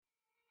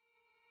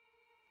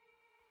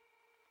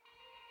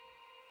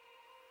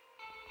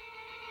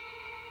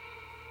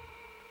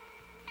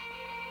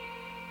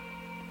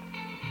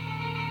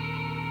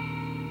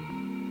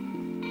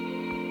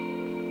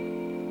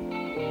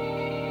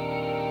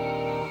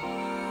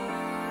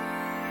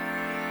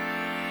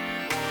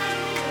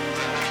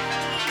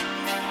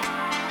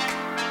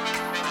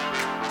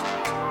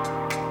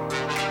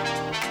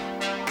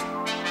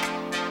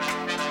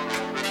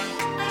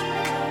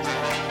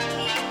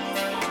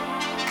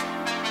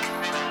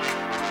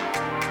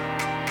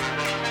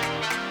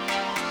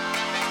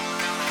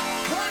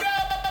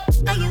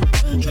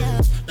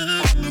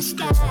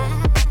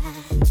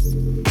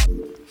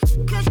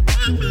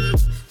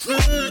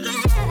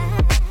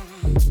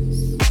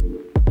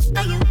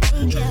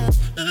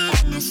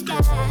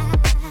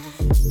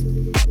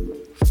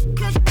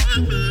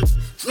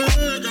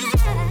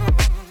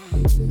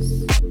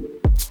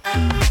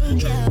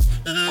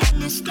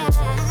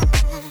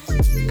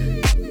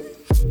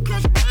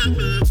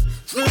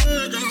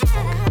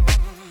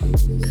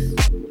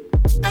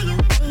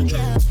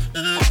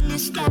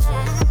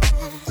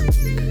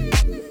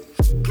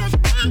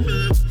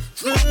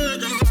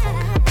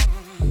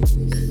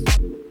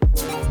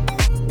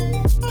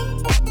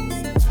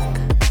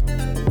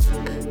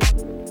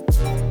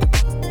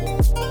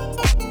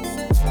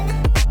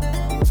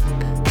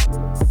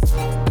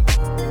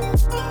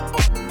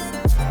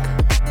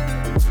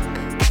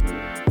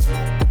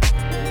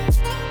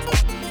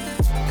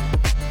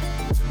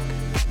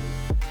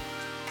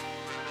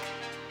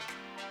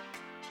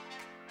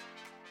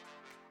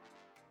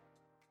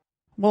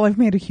Well, I've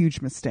made a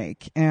huge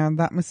mistake, and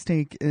that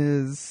mistake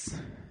is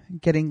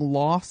getting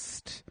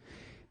lost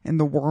in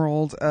the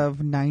world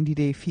of 90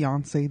 Day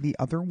Fiancé the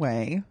other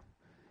way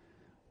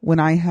when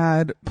I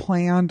had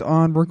planned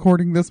on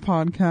recording this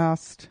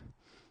podcast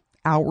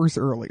hours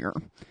earlier.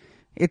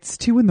 It's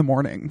 2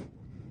 a.m.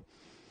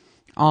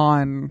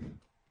 on,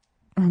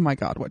 oh my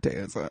God, what day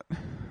is it?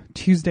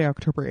 Tuesday,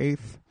 October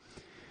 8th.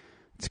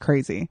 It's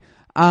crazy.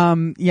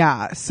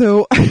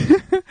 So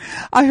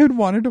I had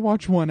wanted to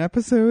watch one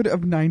episode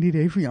of 90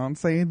 Day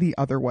Fiancé the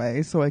other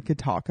way so I could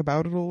talk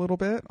about it a little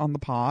bit on the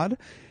pod.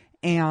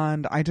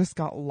 And I just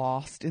got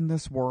lost in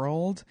this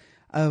world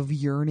of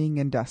yearning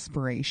and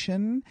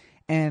desperation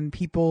and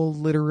people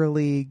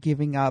literally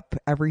giving up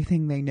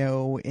everything they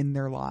know in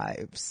their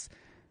lives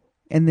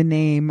in the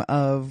name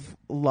of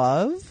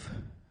love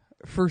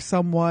for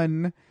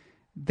someone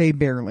they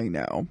barely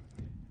know.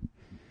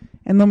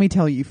 And let me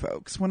tell you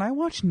folks, when I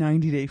watch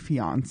 90 Day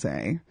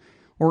Fiancé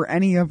or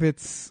any of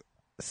its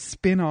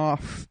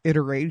spin-off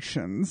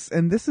iterations,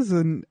 and this is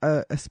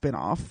a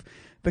spin-off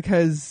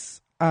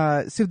because,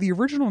 so the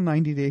original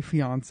 90 Day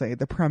Fiancé,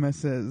 the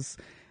premise is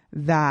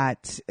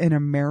that an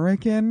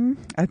American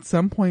at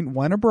some point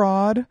went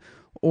abroad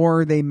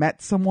or they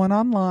met someone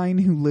online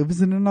who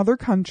lives in another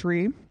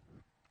country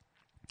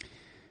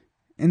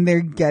and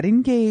they get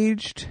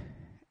engaged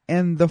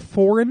and the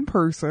foreign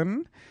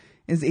person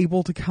is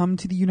able to come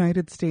to the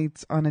United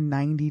States on a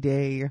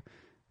 90-day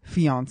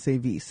fiancé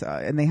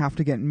visa. And they have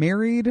to get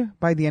married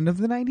by the end of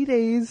the 90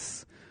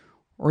 days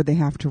or they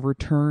have to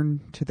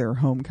return to their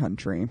home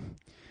country.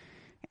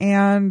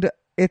 And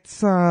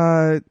it's,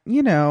 there's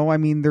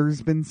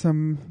been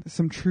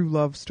some true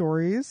love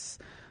stories.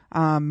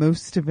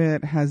 Most of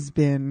it has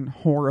been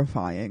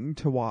horrifying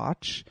to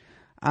watch.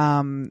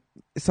 Some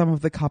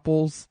of the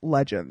couples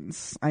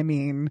legends. I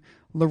mean,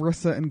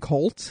 Larissa and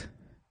Colt.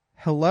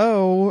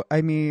 Hello.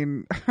 I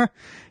mean,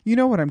 you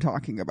know what I'm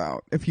talking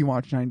about if you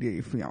watch 90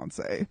 Day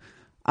Fiancé.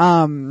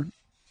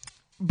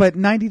 But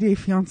 90 Day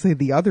Fiancé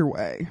the other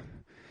way.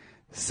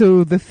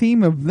 So the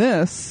theme of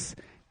this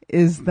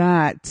is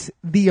that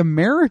the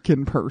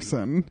American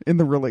person in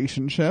the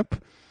relationship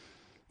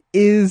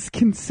is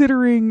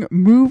considering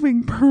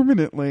moving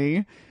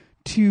permanently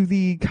to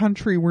the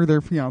country where their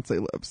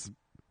fiancé lives.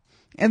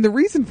 And the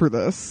reason for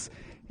this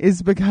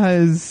is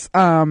because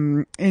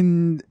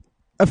in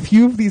a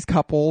few of these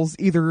couples,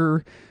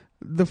 either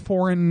the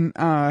foreign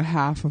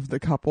half of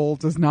the couple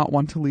does not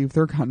want to leave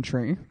their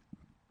country.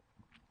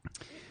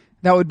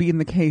 That would be in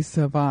the case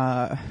of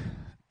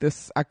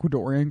this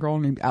Ecuadorian girl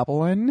named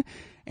Evelyn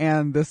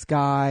and this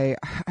guy,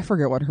 I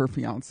forget what her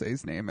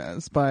fiance's name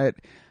is, but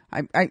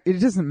it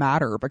doesn't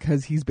matter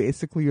because he's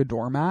basically a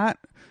doormat.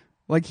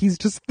 Like he's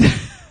just,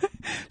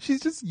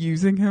 she's just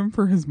using him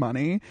for his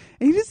money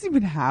and he doesn't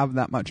even have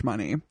that much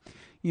money.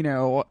 You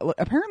know,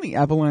 apparently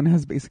Evelyn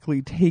has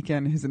basically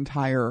taken his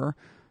entire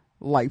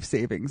life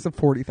savings of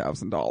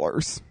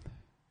 $40,000.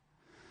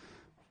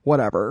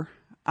 Whatever.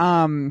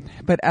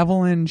 But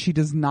Evelyn, she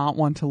does not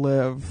want to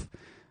live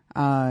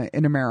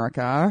in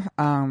America.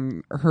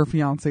 Her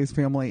fiance's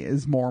family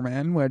is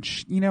Mormon,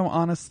 which, you know,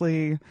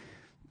 honestly,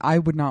 I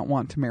would not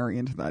want to marry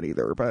into that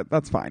either, but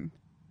that's fine.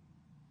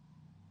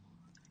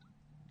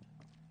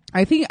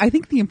 I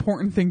think the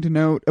important thing to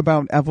note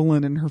about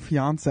Evelyn and her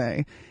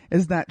fiance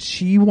is that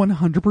she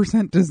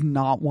 100% does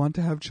not want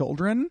to have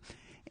children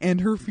and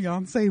her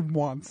fiance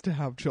wants to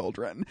have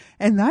children.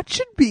 And that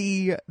should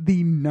be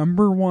the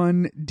number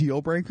one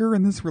deal breaker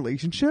in this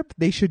relationship.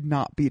 They should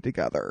not be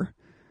together.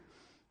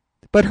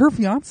 But her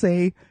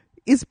fiance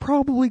is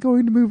probably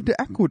going to move to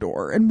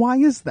Ecuador. And why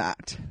is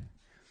that?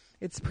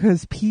 It's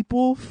because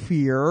people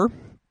fear,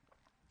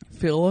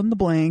 fill in the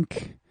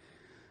blank,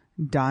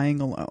 dying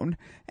alone.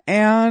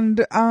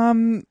 And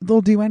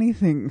they'll do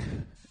anything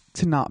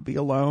to not be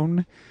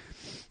alone.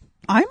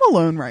 I'm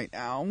alone right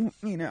now,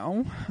 you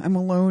know. I'm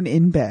alone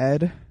in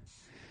bed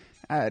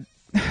at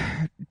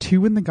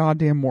 2 in the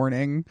goddamn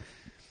morning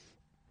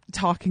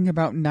talking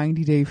about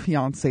 90 Day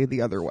Fiancé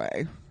the other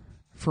way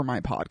for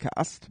my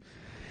podcast.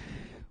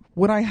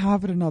 Would I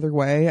have it another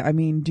way? I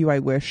mean, do I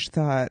wish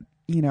that,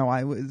 you know,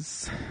 I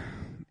was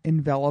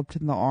enveloped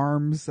in the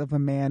arms of a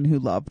man who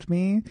loved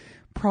me?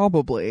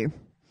 Probably,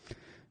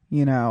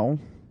 you know.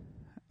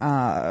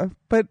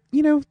 But,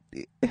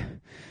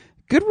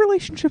 good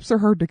relationships are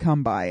hard to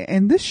come by,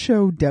 and this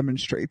show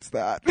demonstrates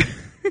that.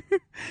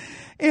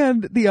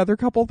 And the other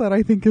couple that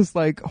I think is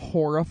like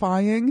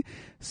horrifying.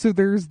 So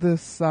there's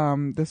this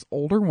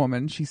older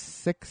woman. She's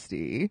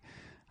 60.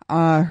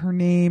 Her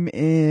name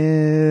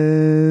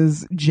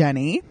is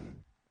Jenny.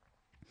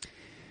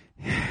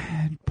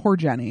 Poor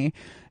Jenny.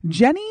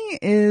 Jenny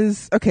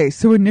is okay.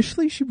 So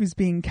initially she was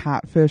being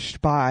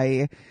catfished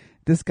by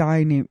this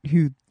guy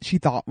who she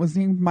thought was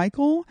named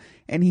Michael,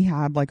 and he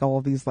had like all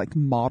of these like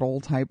model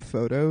type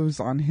photos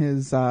on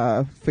his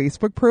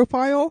Facebook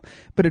profile,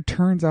 but it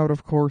turns out,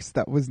 of course,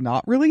 that was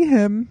not really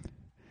him.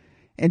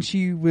 And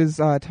she was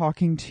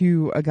talking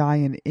to a guy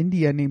in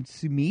India named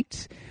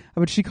Sumit,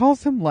 but she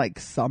calls him like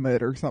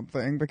Summit or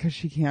something because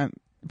she can't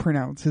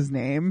pronounce his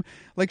name.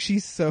 Like,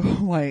 she's so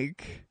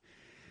like,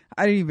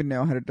 I don't even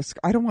know how to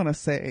describe. I don't want to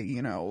say,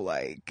 you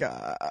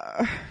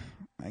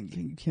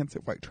can't say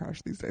white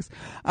trash these days.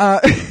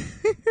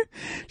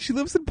 She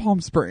lives in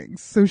Palm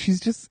Springs. So she's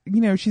just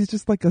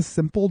like a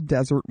simple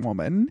desert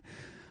woman.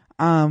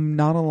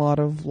 Not a lot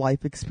of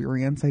life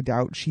experience. I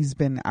doubt she's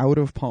been out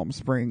of Palm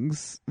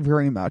Springs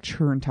very much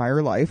her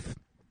entire life.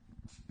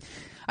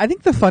 I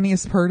think the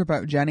funniest part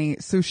about Jenny,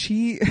 so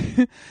she's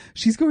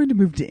going to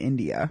move to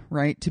India,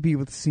 right, to be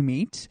with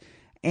Sumit.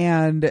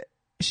 And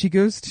she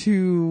goes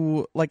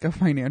to like a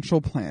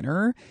financial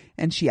planner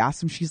and she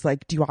asks him, she's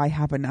like, do I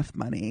have enough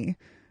money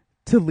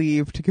to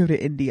leave to go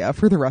to India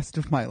for the rest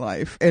of my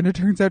life? And it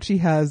turns out she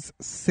has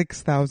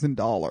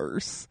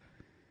 $6,000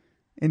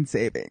 in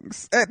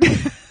savings.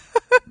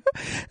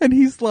 And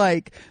he's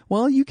like,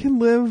 well, you can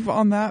live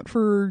on that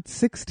for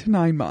 6 to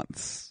 9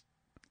 months.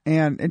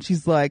 And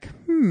she's like,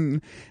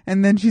 And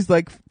then she's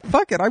like,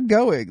 fuck it, I'm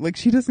going. Like,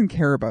 she doesn't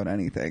care about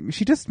anything.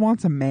 She just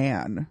wants a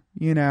man,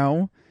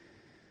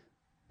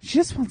 She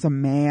just wants a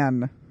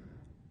man.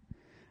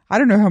 I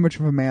don't know how much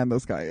of a man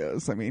this guy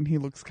is. I mean, he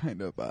looks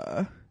kind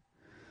of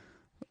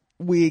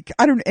weak.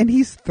 And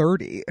he's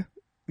 30.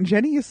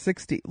 Jenny is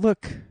 60.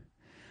 Look,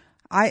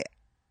 I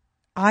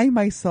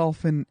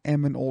myself am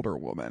an older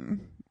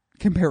woman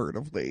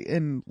comparatively.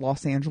 In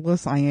Los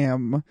Angeles, I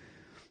am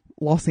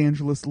Los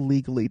Angeles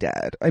legally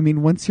dead. I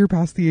mean, once you're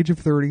past the age of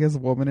 30 as a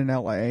woman in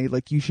LA,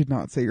 like, you should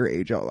not say your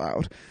age out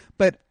loud.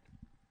 But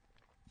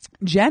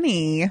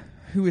Jenny,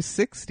 who is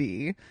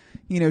 60,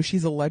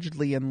 she's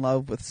allegedly in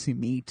love with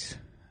Sumit.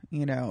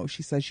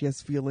 She says she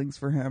has feelings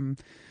for him.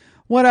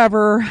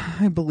 Whatever.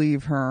 I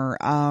believe her.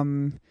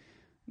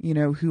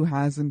 Who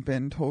hasn't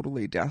been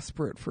totally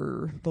desperate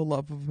for the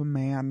love of a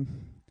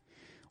man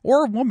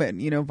or a woman,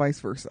 vice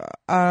versa.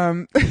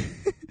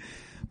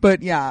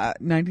 But yeah,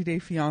 90 Day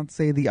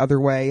Fiancé the other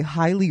way.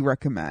 Highly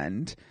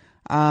recommend.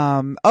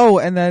 And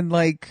then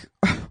like,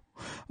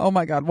 oh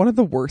my God, one of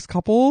the worst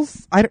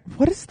couples.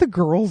 What is the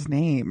girl's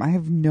name? I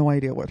have no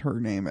idea what her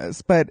name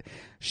is, but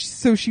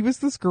she was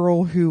this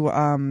girl who,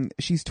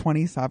 she's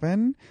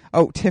 27.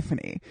 Oh,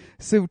 Tiffany.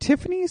 So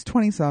Tiffany's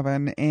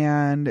 27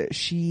 and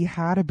she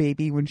had a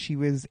baby when she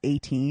was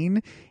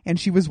 18, and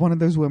she was one of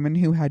those women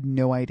who had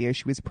no idea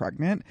she was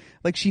pregnant.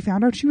 Like, she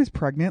found out she was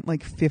pregnant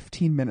like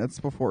 15 minutes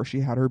before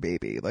she had her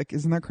baby. Like,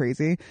 isn't that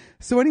crazy?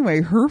 So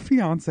anyway, her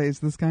fiance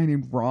is this guy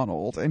named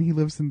Ronald, and he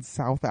lives in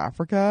South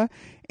Africa,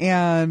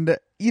 and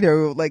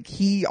like,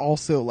 he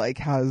also like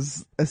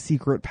has a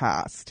secret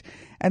past.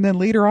 And then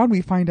later on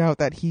we find out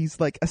that he's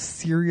like a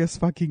serious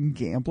fucking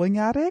gambling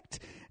addict,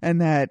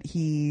 and that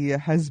he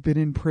has been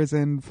in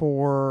prison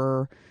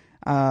for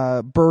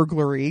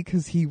burglary,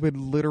 because he would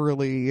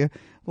literally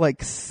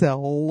like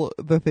sell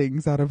the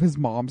things out of his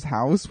mom's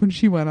house when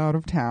she went out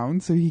of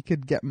town so he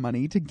could get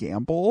money to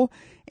gamble.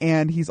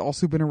 And he's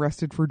also been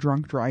arrested for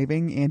drunk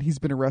driving, and he's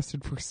been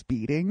arrested for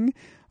speeding,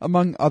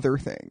 among other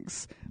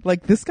things.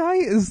 Like, this guy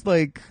is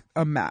like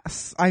a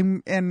mess.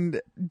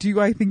 And do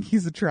I think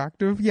he's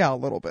attractive? Yeah, a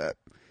little bit.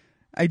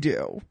 I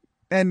do.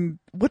 And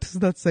what does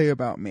that say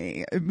about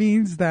me? It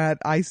means that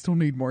I still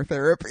need more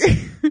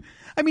therapy.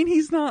 I mean,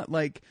 he's not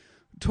like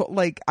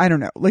I don't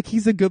know, like,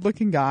 he's a good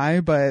looking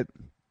guy, but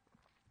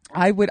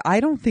I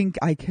don't think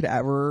I could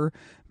ever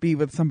be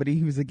with somebody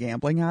who's a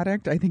gambling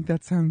addict. I think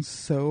that sounds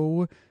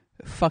so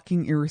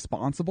fucking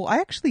irresponsible. I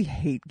actually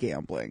hate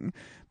gambling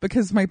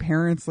because my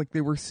parents, like, they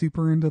were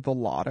super into the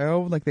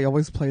lotto. Like, they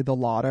always played the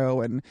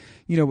lotto and,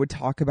 would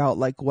talk about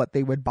like what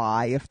they would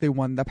buy if they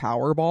won the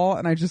Powerball.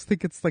 And I just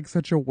think it's like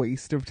such a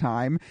waste of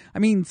time. I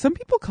mean, some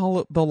people call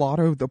it the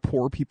lotto the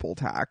poor people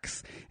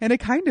tax. And it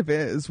kind of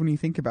is when you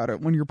think about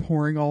it, when you're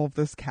pouring all of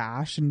this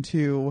cash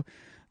into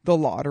the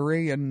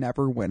lottery and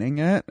never winning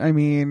it. I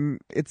mean,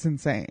 it's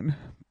insane.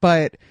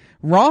 But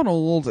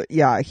Ronald,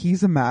 yeah,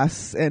 he's a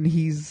mess, and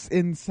he's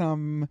in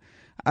some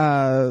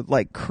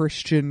like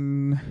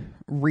Christian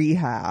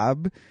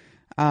rehab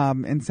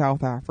in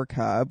South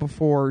Africa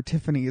before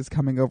Tiffany is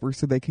coming over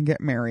so they can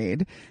get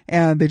married.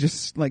 And they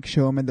just like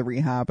show him in the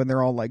rehab, and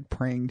they're all like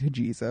praying to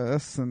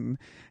Jesus, and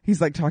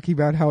he's like talking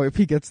about how if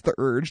he gets the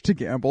urge to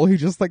gamble, he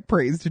just like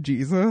prays to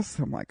Jesus.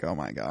 I'm like, oh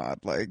my God,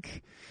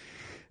 like,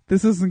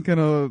 this isn't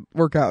gonna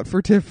work out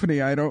for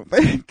Tiffany, I don't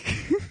think.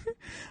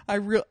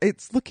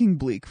 It's looking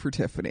bleak for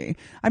Tiffany.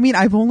 I mean,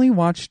 I've only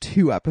watched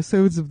 2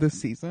 episodes of this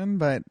season,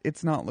 but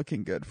it's not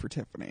looking good for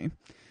Tiffany.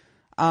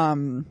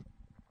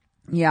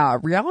 Yeah,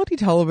 reality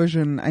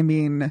television, I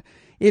mean,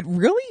 it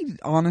really,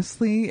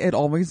 honestly, it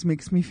always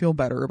makes me feel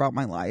better about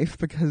my life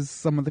because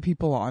some of the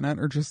people on it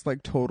are just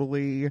like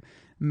totally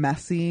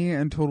messy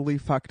and totally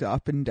fucked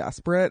up and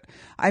desperate.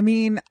 I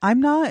mean, I'm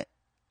not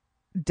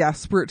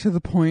desperate to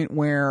the point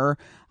where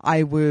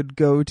I would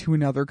go to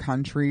another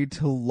country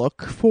to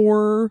look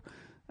for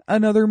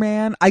another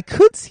man. I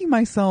could see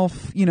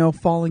myself,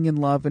 falling in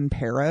love in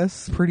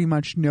Paris, pretty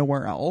much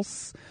nowhere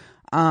else.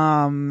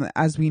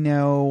 As we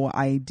know,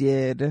 I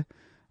did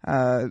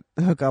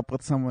hook up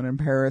with someone in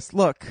Paris.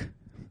 Look,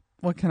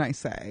 what can I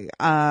say?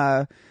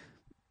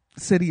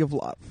 City of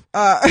love.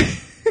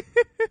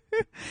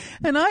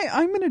 And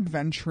I'm an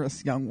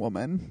adventurous young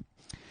woman.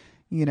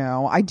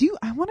 I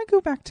want to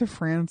go back to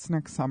France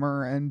next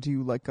summer and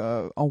do like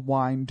a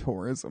wine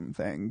tourism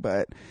thing,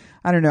 but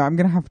I don't know. I'm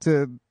going to have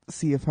to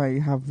see if I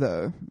have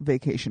the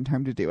vacation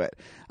time to do it.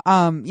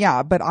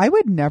 Yeah, but I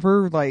would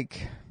never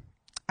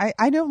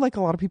I know like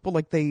a lot of people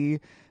like they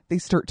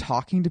start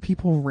talking to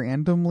people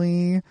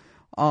randomly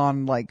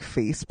on like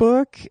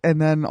Facebook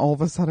and then all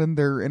of a sudden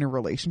they're in a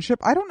relationship.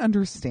 I don't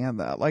understand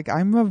that. Like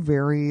I'm a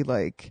very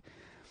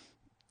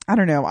I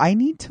don't know. I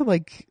need to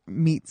like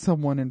meet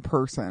someone in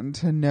person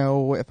to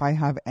know if I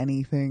have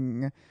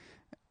anything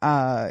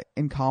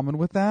in common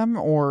with them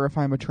or if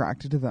I'm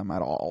attracted to them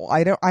at all.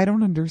 I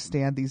don't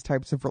understand these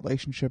types of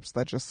relationships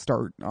that just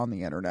start on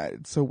the internet.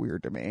 It's so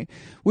weird to me.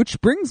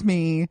 Which brings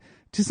me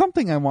to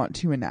something I want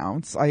to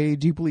announce. I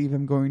do believe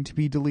I'm going to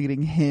be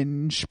deleting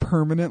Hinge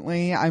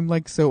permanently. I'm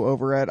like so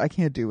over it. I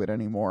can't do it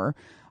anymore.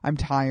 I'm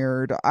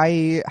tired.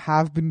 I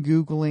have been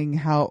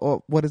Googling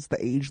what is the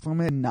age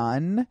limit?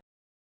 None.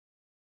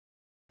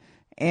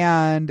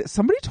 And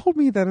somebody told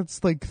me that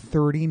it's like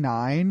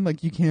 39,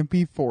 like you can't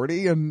be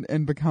 40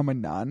 and become a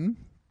nun.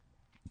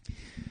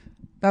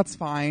 That's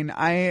fine.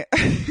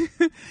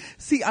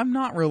 See, I'm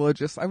not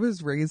religious. I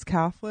was raised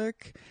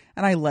Catholic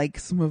and I like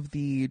some of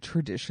the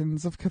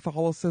traditions of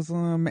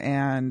Catholicism.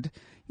 And,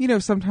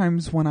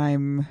 sometimes when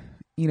I'm,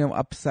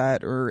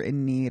 upset or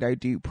in need, I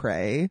do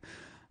pray,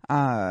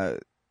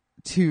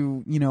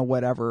 to,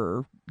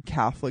 whatever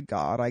Catholic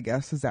God, I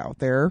guess, is out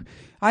there.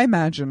 I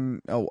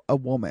imagine a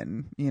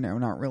woman,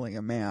 not really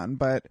a man,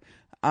 but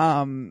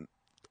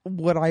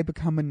would I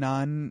become a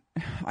nun?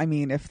 I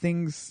mean, if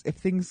things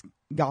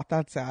got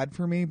that sad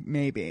for me,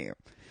 maybe.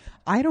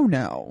 I don't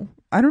know.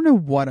 I don't know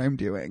what I'm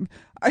doing.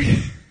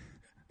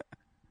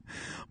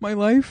 My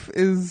life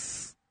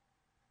is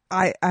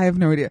I have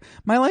no idea.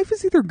 My life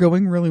is either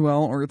going really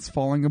well or it's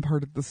falling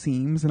apart at the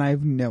seams and I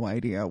have no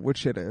idea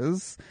which it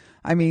is.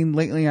 I mean,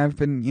 lately I've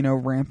been,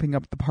 ramping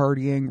up the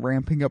partying,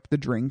 ramping up the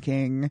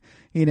drinking,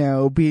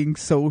 being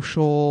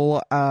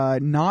social,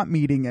 not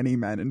meeting any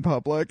men in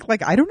public.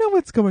 Like, I don't know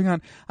what's going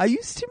on. I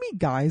used to meet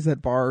guys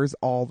at bars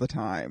all the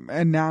time,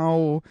 and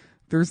now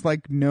there's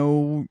like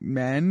no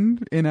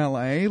men in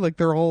LA. Like,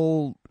 they're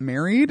all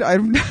married. I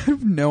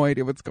have no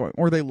idea what's going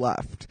on. Or they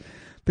left.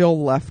 They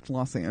all left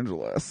Los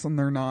Angeles, and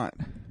they're not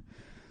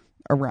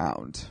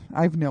around.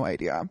 I have no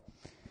idea.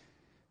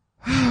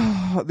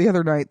 The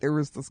other night there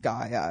was this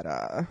guy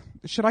at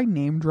should I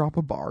name drop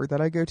a bar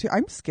that I go to?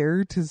 I'm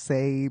scared to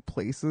say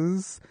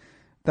places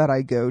that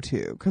I go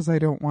to because I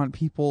don't want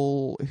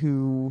people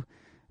who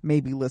may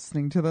be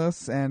listening to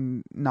this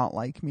and not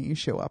like me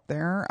show up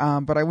there.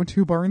 But I went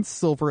to a bar in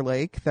Silver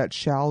Lake that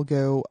shall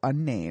go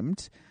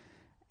unnamed,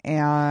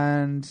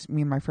 and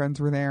me and my friends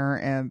were there,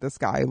 and this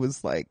guy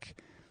was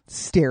like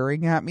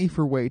staring at me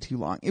for way too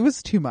long. It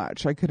was too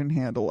much. I couldn't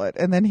handle it.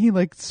 And then he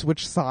like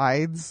switched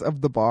sides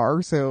of the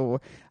bar, so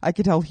I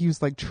could tell he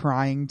was like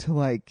trying to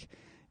like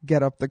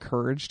get up the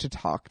courage to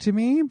talk to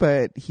me,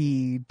 but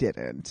he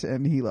didn't,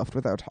 and he left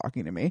without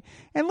talking to me.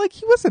 And like,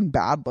 he wasn't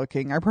bad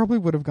looking. I probably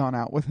would have gone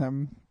out with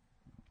him.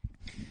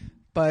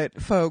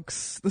 But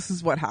folks, this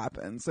is what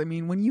happens. I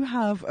mean, when you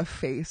have a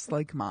face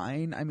like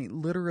mine, I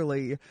mean,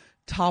 literally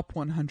top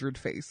 100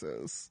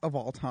 faces of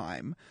all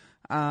time,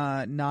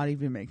 not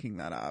even making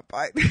that up.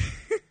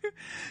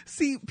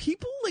 See,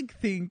 people like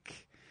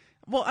think,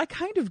 well, I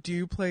kind of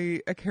do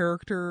play a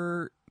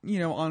character,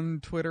 on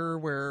Twitter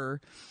where,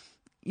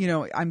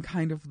 I'm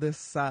kind of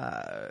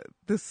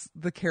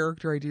the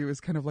character I do is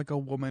kind of like a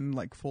woman,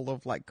 like full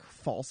of like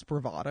false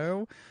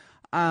bravado.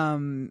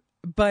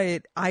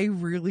 But I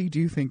really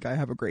do think I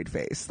have a great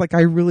face. Like,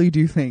 I really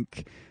do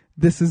think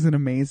this is an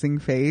amazing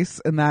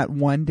face, and that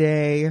one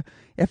day,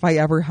 if I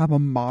ever have a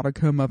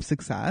modicum of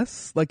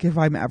success, like if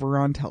I'm ever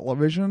on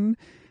television,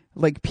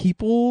 like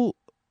people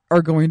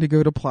are going to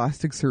go to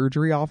plastic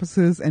surgery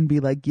offices and be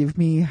like, give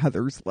me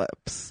Heather's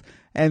lips,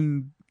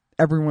 and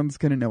everyone's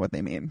going to know what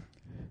they mean.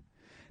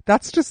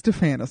 That's just a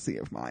fantasy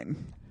of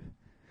mine.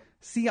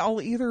 See, I'll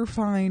either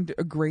find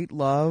a great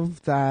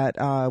love that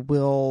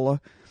will,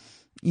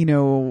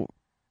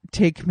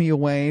 take me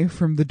away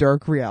from the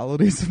dark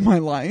realities of my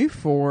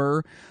life,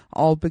 or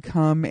I'll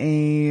become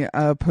a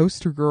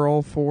poster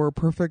girl for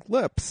perfect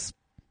lips.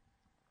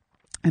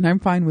 And I'm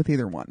fine with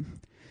either one.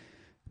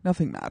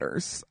 Nothing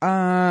matters.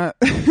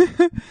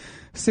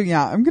 So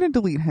yeah, I'm going to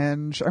delete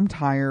Hinge. I'm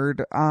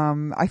tired.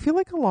 I feel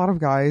like a lot of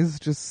guys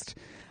just,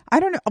 I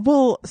don't know.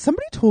 Well,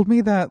 somebody told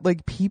me that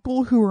like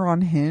people who are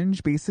on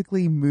Hinge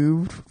basically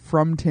moved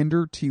from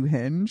Tinder to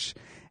Hinge,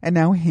 and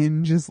now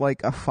Hinge is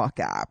like a fuck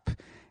app.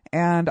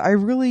 And I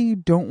really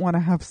don't want to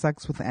have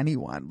sex with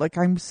anyone. Like,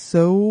 I'm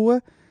so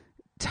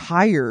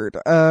tired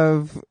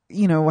of,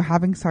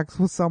 having sex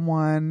with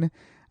someone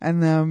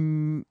and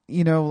them,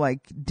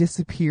 like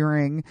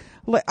disappearing.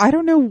 Like, I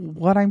don't know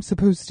what I'm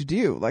supposed to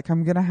do. Like,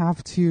 I'm going to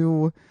have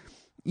to,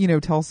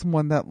 tell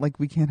someone that like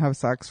we can't have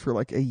sex for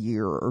like a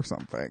year or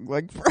something.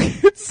 Like,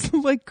 it's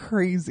like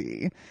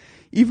crazy.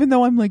 Even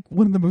though I'm like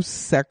one of the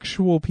most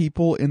sexual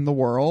people in the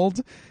world,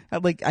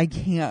 like I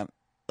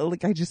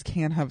just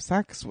can't have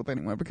sex with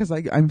anyone because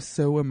I'm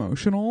so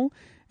emotional,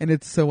 and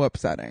it's so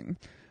upsetting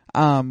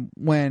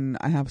when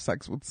I have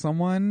sex with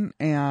someone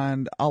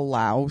and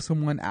allow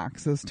someone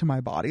access to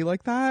my body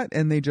like that,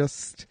 and they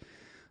just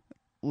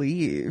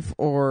leave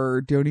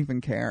or don't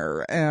even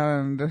care.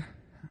 And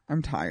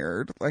I'm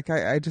tired. Like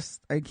I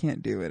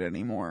can't do it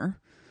anymore.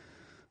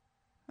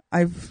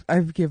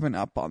 I've given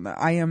up on that.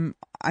 I'm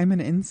an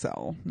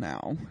incel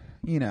now,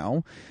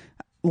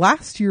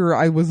 Last year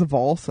I was a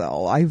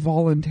volcel. I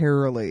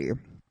voluntarily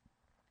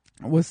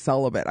was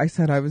celibate. I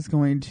said I was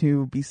going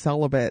to be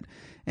celibate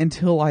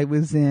until I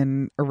was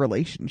in a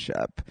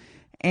relationship.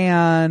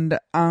 And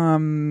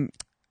I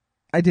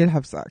did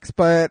have sex,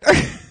 but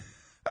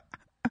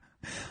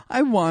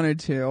I wanted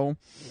to.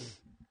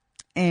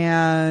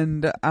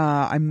 And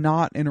I'm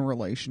not in a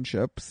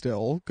relationship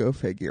still, go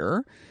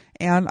figure.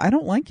 And I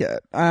don't like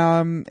it.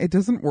 It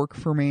doesn't work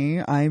for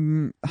me.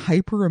 I'm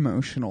hyper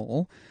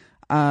emotional.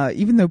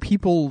 Even though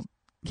people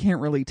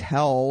can't really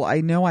tell, I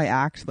know I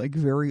act like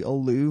very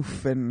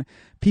aloof, and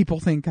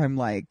people think I'm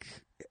like,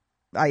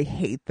 I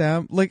hate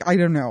them. Like, I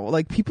don't know.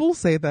 Like, people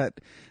say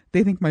that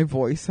they think my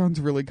voice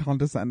sounds really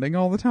condescending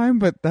all the time,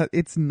 but that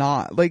it's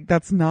not. Like,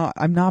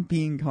 I'm not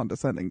being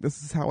condescending.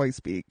 This is how I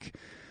speak.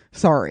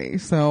 Sorry.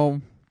 So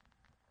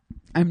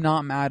I'm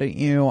not mad at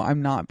you.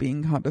 I'm not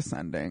being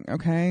condescending.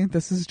 Okay.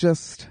 This is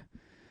just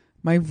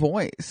my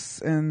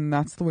voice, and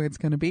that's the way it's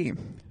going to be.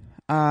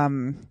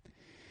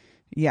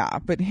 Yeah,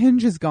 but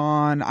Hinge is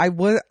gone. I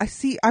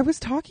was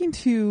talking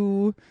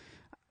to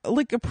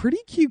like a pretty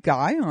cute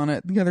guy on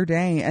it the other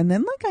day, and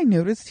then like I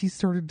noticed he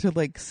started to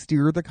like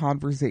steer the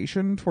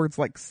conversation towards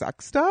like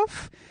sex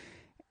stuff,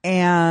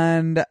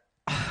 and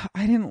I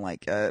didn't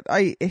like it.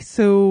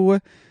 So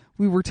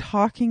we were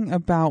talking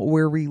about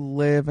where we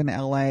live in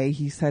LA.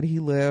 He said he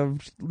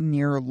lived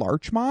near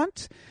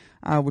Larchmont,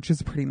 which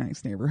is a pretty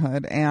nice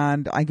neighborhood,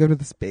 and I go to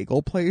this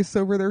bagel place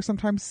over there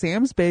sometimes,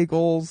 Sam's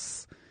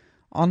Bagels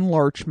on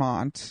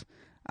Larchmont.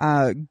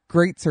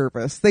 Great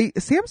service.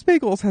 Sam's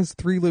Bagels has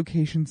 3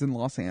 locations in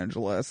Los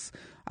Angeles.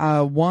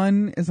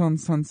 One is on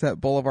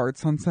Sunset Boulevard,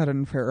 Sunset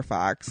and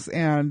Fairfax,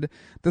 and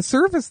the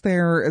service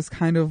there is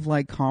kind of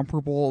like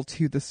comparable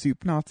to the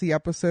Soup Nazi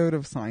episode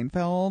of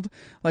Seinfeld.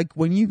 Like,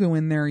 when you go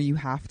in there, you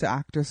have to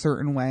act a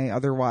certain way,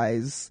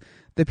 otherwise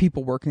the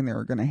people working there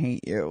are going to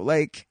hate you.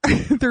 Like,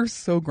 they're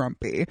so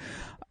grumpy.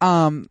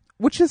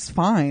 Which is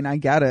fine. I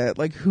get it.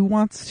 Like, who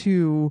wants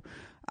to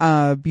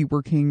be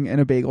working in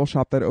a bagel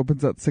shop that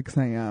opens at 6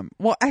 a.m.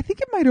 Well, I think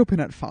it might open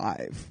at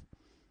 5.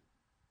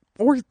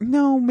 Or,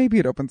 no, maybe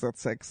it opens at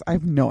 6. I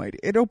have no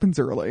idea. It opens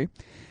early.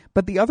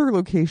 But the other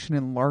location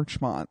in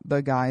Larchmont,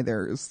 the guy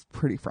there is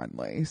pretty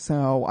friendly.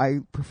 So I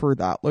prefer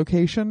that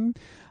location.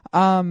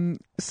 So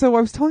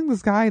I was telling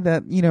this guy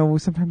that,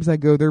 sometimes I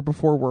go there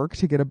before work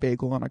to get a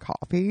bagel and a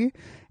coffee.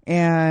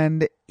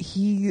 And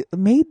he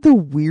made the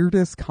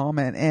weirdest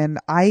comment. And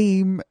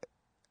I'm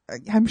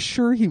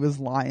sure he was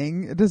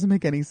lying. It doesn't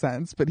make any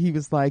sense, but he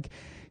was like,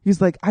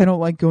 I don't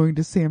like going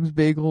to Sam's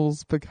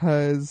Bagels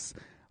because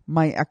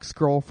my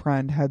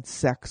ex-girlfriend had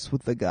sex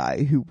with the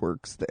guy who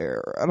works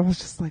there. And I was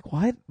just like,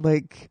 what?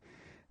 Like,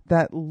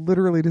 that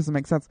literally doesn't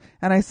make sense.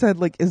 And I said,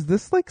 like, is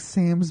this like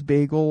Sam's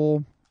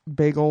Bagels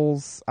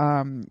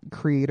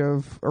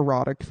creative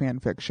erotic fan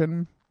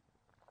fiction?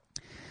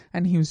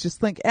 And he was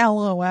just like,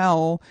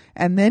 LOL.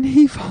 And then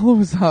he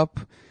follows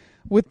up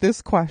with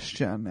this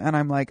question, and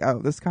I'm like, oh,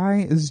 this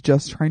guy is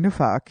just trying to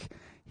fuck.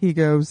 He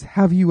goes,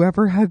 have you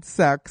ever had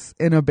sex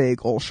in a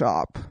bagel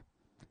shop?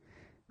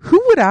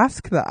 Who would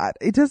ask that?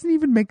 It doesn't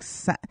even make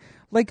sense.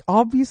 Like,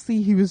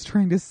 obviously he was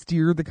trying to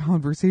steer the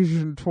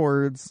conversation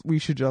towards we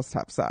should just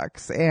have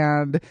sex,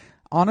 and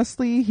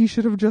honestly, he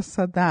should have just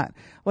said that.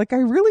 Like, I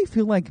really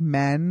feel like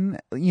men,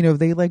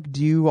 they like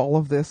do all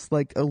of this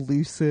like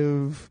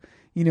elusive,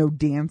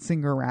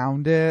 dancing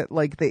around it.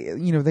 Like,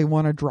 they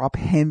want to drop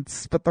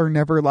hints, but they're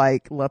never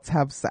like, let's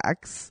have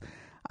sex.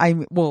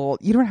 Well,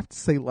 you don't have to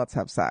say let's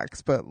have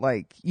sex, but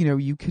like,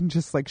 you can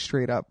just like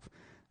straight up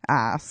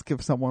ask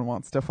if someone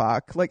wants to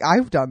fuck. Like,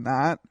 I've done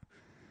that.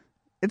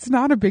 It's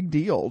not a big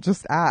deal.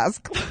 Just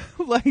ask.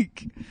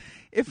 Like,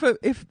 if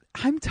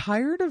I'm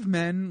tired of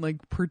men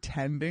like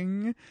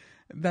pretending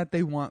that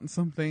they want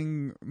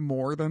something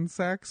more than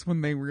sex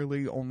when they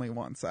really only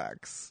want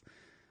sex.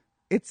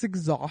 it's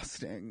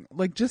exhausting.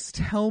 Like, just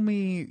tell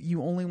me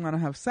you only want to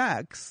have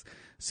sex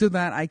so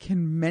that I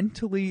can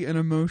mentally and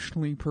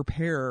emotionally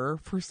prepare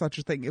for such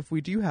a thing if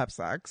we do have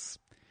sex,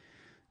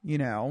 you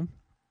know,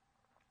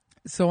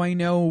 so I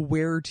know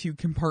where to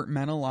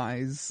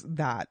compartmentalize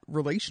that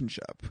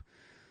relationship,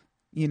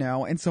 you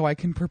know, and so I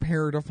can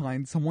prepare to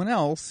find someone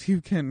else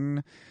who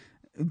can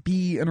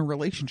be in a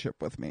relationship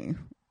with me.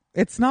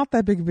 It's not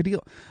that big of a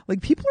deal.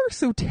 Like, people are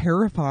so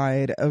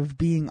terrified of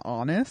being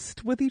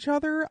honest with each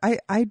other.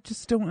 I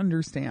just don't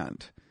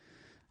understand.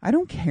 I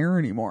don't care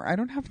anymore. I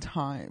don't have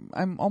time.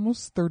 I'm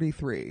almost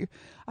 33.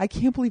 I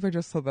can't believe I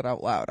just said that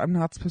out loud. I'm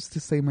not supposed to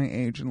say my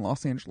age in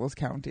Los Angeles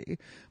County.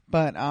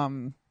 But,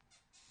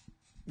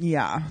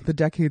 yeah, the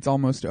decade's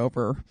almost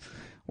over.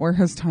 Where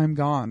has time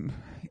gone?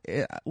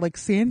 Like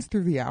sands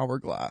through the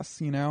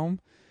hourglass, you know?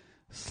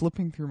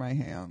 Slipping through my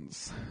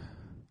hands.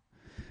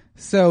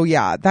 So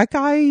yeah, that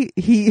guy,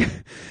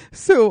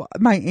 so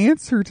my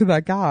answer to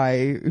that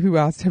guy who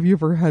asked, have you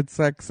ever had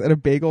sex at a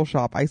bagel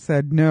shop? I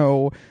said,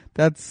 no,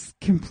 that's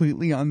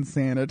completely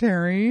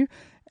unsanitary.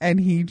 And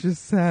he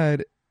just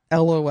said,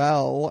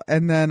 LOL.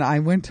 And then I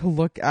went to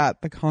look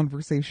at the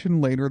conversation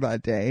later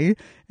that day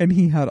and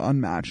he had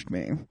unmatched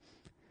me.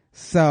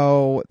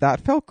 So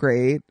that felt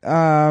great.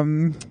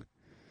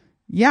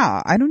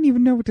 Yeah, I don't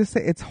even know what to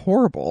say. It's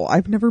horrible.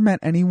 I've never met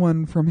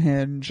anyone from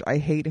Hinge. I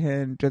hate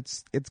Hinge.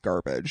 It's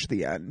garbage.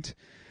 The end.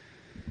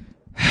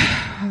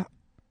 I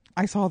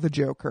saw The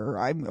Joker.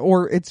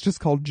 Or it's just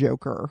called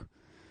Joker,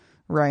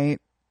 right?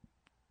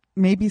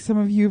 Maybe some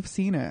of you have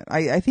seen it.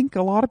 I think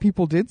a lot of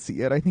people did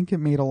see it. I think it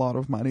made a lot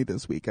of money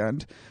this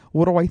weekend.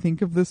 What do I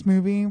think of this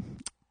movie?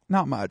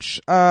 Not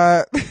much.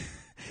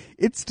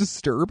 It's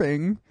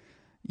disturbing.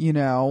 You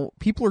know,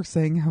 people are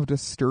saying how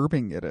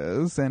disturbing it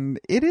is, and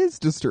it is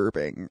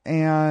disturbing.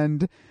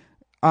 And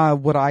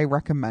would I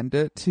recommend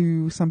it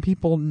to some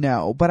people?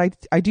 No. But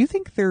I do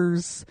think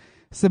there's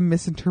some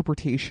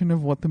misinterpretation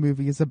of what the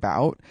movie is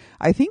about.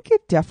 I think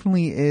it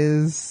definitely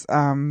is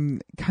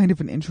kind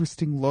of an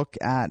interesting look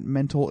at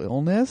mental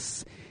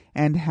illness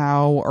and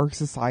how our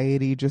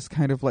society just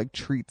kind of like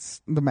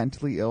treats the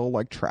mentally ill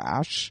like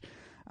trash.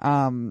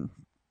 I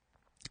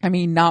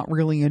mean, not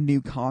really a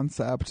new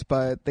concept,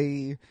 but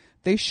they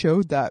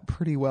showed that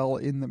pretty well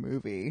in the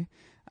movie.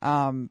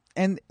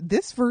 And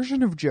this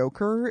version of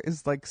Joker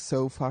is like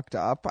so fucked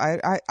up.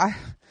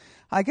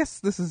 I guess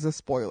this is a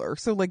spoiler.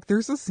 So like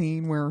there's a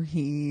scene where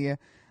he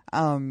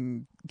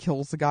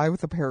kills a guy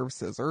with a pair of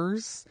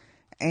scissors,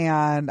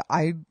 and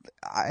I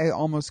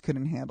almost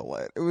couldn't handle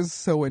it. It was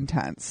so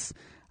intense.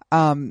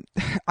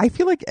 I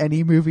feel like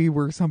any movie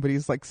where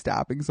somebody's like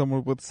stabbing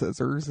someone with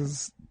scissors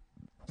is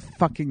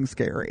fucking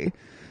scary.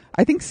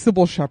 I think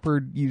Sybil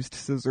Shepherd used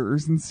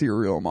scissors in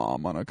Serial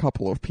Mom on a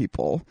couple of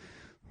people.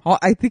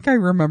 I think I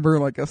remember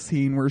like a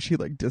scene where she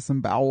like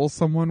disembowels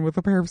someone with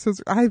a pair of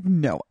scissors.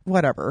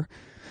 Whatever.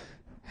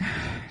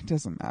 It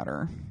doesn't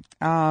matter.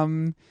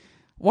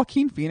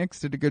 Joaquin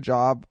Phoenix did a good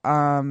job.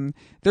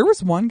 There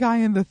was one guy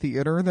in the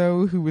theater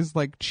though who was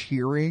like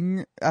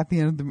cheering at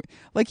the end of the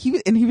like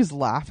he was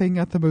laughing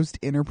at the most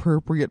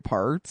inappropriate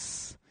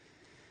parts.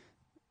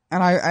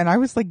 And I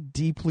was like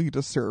deeply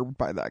disturbed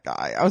by that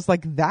guy. I was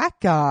like, that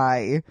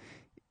guy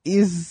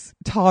is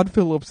Todd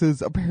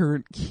Phillips's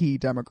apparent key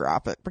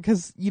demographic,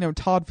 because, you know,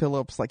 Todd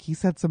Phillips, like, he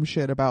said some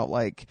shit about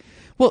like,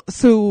 well,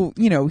 so,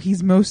 you know,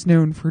 he's most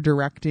known for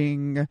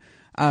directing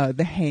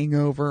The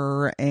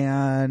Hangover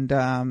and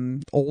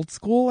Old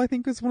School, I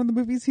think was one of the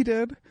movies he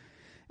did.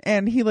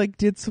 And he like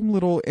did some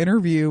little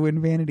interview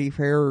in Vanity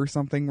Fair or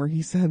something where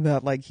he said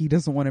that like he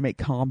doesn't want to make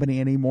comedy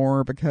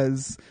anymore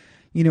because,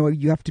 you know,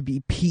 you have to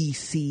be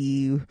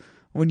PC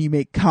when you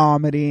make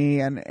comedy.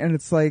 And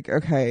it's like,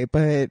 okay,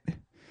 but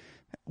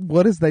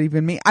what does that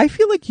even mean? I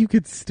feel like you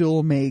could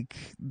still make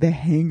The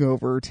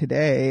Hangover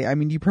today. I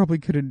mean, you probably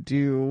couldn't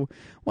do,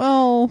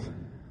 well,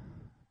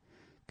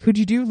 could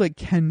you do like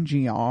Ken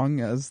Jeong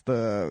as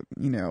the,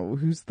 you know,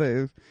 who's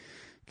the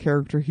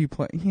character he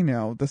play, you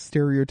know, the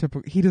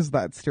stereotypical, he does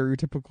that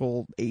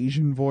stereotypical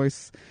Asian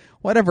voice,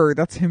 whatever.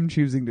 That's him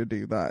choosing to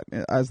do that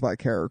as that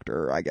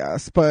character, I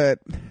guess. But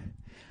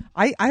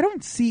I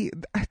don't see,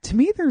 to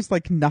me, there's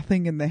like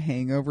nothing in The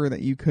Hangover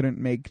that you couldn't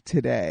make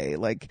today.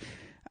 Like,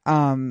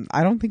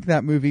 I don't think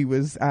that movie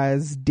was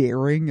as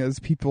daring as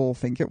people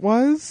think it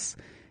was.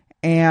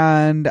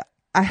 And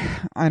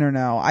I don't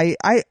know.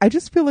 I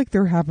just feel like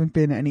there haven't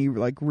been any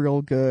like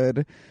real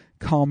good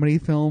comedy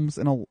films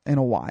in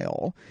a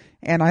while.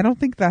 And I don't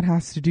think that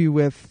has to do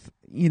with,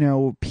 you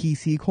know,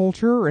 PC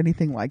culture or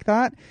anything like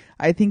that.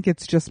 I think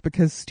it's just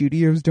because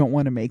studios don't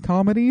want to make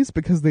comedies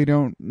because they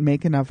don't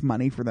make enough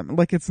money for them.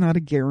 Like, it's not a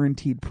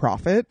guaranteed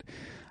profit.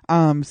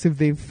 So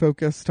they've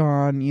focused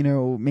on, you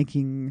know,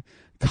 making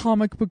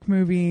comic book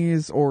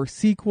movies or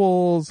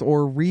sequels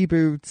or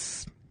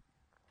reboots,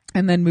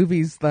 and then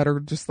movies that are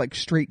just like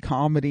straight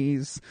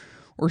comedies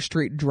or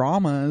straight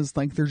dramas.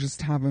 Like, there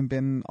just haven't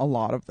been a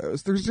lot of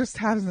those. There just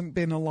hasn't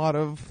been a lot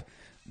of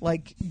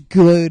like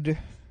good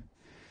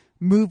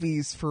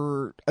movies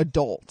for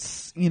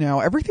adults. You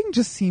know, everything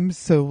just seems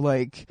so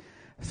like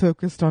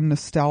focused on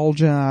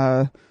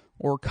nostalgia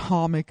or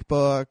comic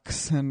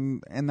books,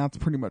 and that's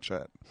pretty much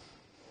it.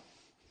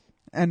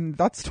 And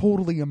that's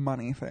totally a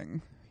money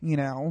thing, you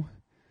know.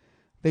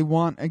 They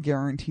want a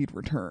guaranteed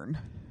return.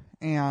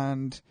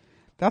 And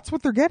that's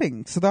what they're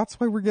getting. So that's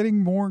why we're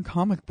getting more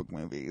comic book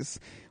movies.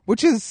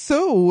 Which is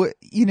so,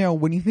 you know,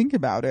 when you think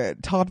about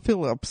it, Todd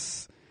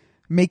Phillips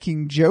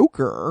making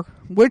Joker,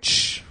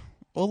 which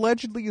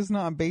allegedly is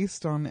not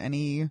based on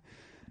any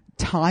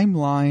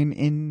timeline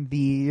in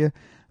the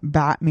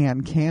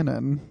Batman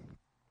canon.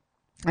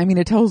 I mean,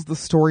 it tells the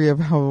story of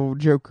how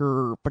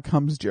Joker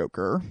becomes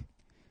Joker.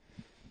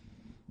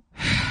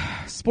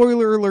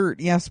 Spoiler alert,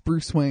 yes,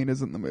 Bruce Wayne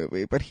is in the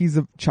movie, but he's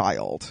a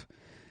child.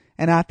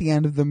 And at the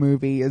end of the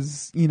movie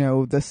is, you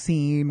know, the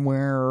scene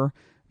where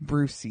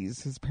Bruce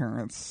sees his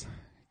parents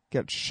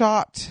get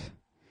shot.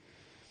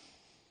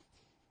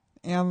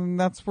 And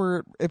that's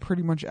where it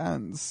pretty much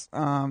ends.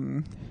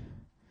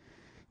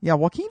 Yeah,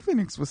 Joaquin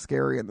Phoenix was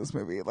scary in this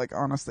movie, like,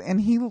 honestly.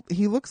 And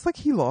he looks like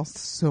he lost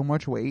so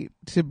much weight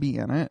to be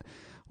in it.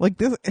 Like,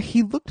 this,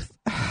 he looked,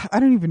 I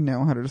don't even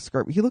know how to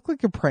describe it. He looked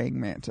like a praying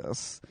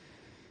mantis.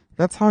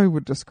 That's how I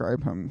would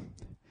describe him.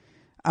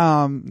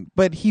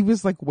 But he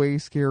was like way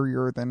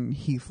scarier than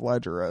Heath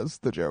Ledger as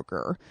the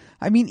Joker.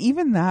 I mean,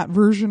 even that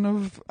version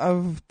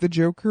of the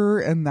Joker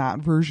and that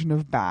version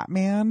of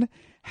Batman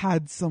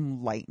had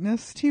some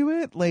lightness to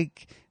it.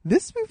 Like,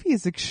 this movie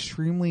is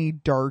extremely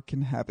dark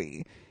and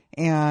heavy,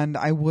 and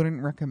I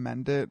wouldn't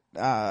recommend it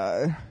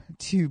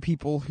to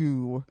people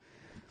who,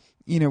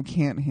 you know,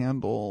 can't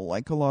handle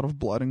like a lot of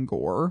blood and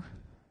gore.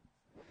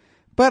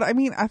 But I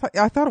mean, I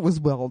thought it was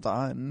well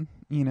done.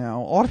 You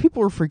know, a lot of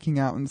people are freaking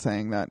out and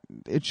saying that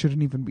it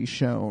shouldn't even be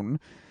shown,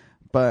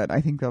 but I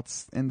think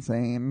that's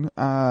insane.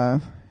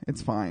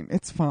 It's fine.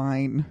 It's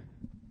fine.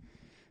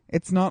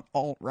 It's not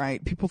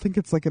alt-right. People think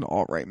it's like an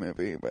alt-right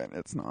movie, but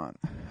it's not.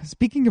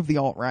 Speaking of the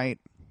alt-right,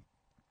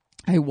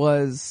 I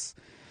was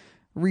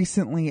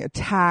recently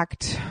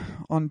attacked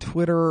on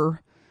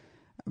Twitter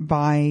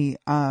by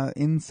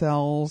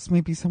incels.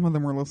 Maybe some of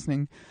them were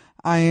listening.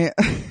 I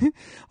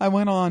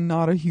went on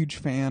Not a Huge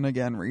Fan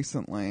again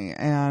recently,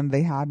 and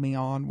they had me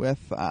on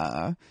with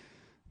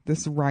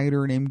this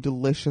writer named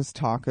Delicious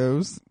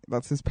Tacos.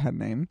 That's his pen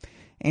name.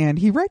 And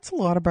he writes a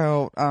lot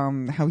about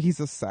how he's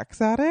a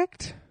sex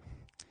addict.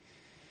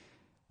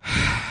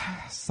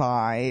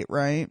 Sigh,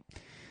 right?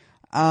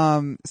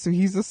 So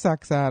he's a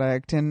sex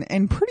addict,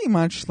 and pretty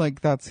much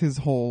like that's his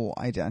whole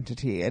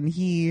identity. And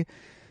he,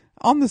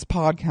 on this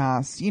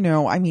podcast, you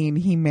know, I mean,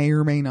 he may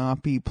or may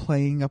not be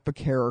playing up a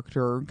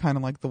character, kind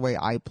of like the way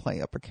I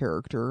play up a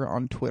character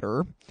on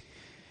Twitter.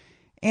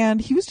 And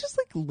he was just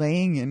like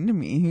laying into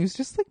me. He was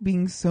just like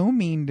being so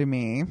mean to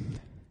me.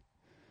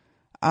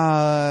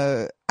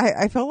 I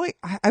felt like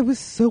I was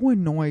so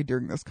annoyed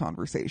during this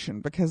conversation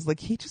because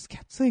like he just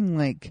kept saying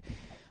like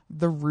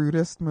the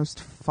rudest, most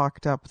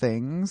fucked up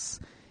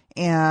things.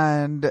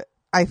 And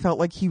I felt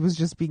like he was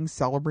just being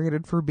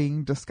celebrated for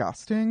being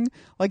disgusting.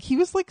 Like, he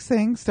was, like,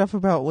 saying stuff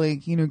about,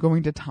 like, you know,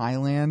 going to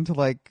Thailand to,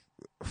 like,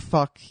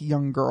 fuck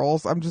young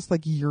girls. I'm just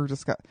like, you're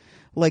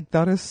like,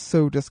 that is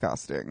so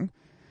disgusting.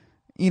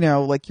 You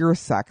know, like, you're a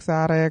sex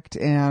addict.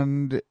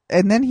 And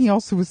then he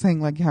also was saying,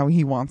 like, how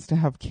he wants to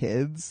have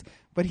kids,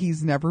 but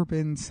he's never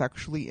been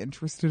sexually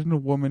interested in a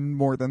woman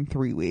more than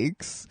 3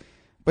 weeks.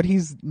 But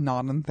he's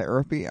not in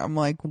therapy. I'm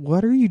like,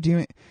 what are you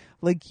doing?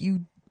 Like,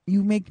 you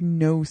make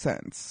no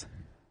sense.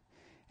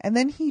 And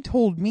then he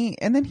told me,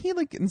 and then he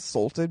like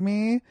insulted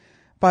me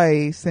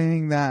by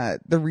saying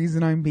that the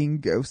reason I'm being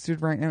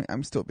ghosted right now,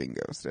 I'm still being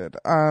ghosted.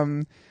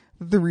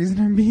 The reason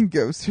I'm being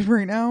ghosted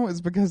right now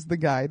is because the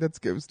guy that's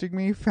ghosting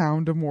me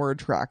found a more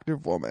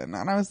attractive woman.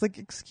 And I was like,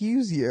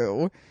 excuse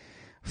you.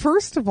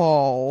 First of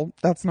all,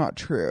 that's not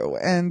true.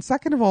 And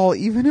second of all,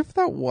 even if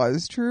that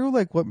was true,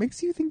 like, what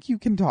makes you think you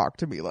can talk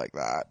to me like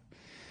that?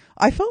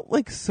 I felt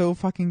like so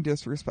fucking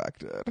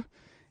disrespected.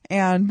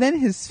 And then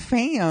his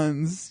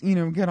fans, you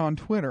know, get on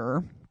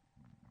Twitter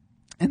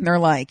and they're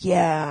like,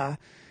 yeah,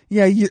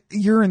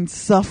 you're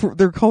insufferable.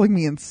 They're calling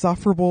me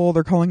insufferable.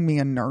 They're calling me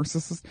a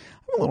narcissist.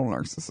 I'm a little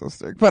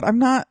narcissistic, but I'm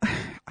not,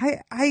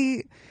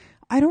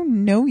 I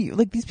don't know you.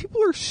 Like, these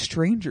people are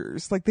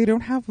strangers. Like, they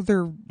don't have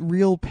their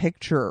real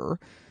picture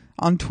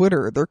on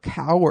Twitter. They're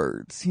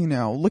cowards, you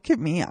know. Look at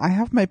me. I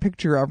have my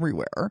picture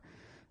everywhere.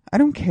 I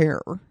don't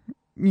care,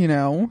 you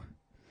know.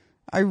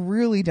 I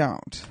really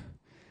don't.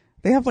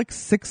 They have like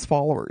 6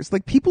 followers.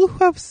 Like, people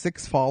who have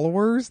 6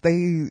 followers,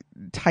 they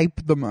type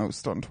the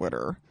most on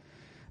Twitter.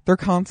 They're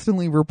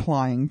constantly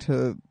replying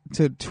to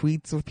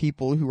tweets of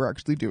people who are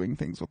actually doing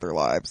things with their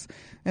lives.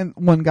 And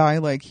one guy,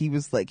 like, he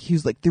was like,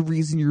 the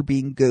reason you're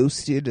being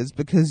ghosted is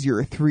because you're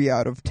a 3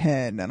 out of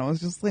 10. And I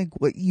was just like,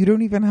 what? You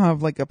don't even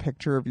have like a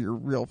picture of your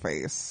real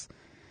face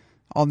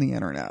on the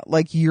internet.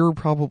 Like, you're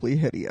probably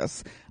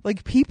hideous.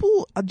 Like,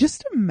 people,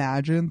 just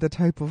imagine the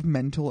type of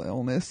mental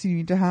illness you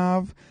need to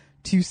have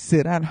to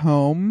sit at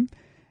home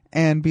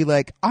and be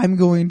like, I'm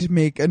going to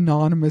make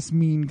anonymous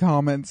mean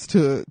comments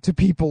to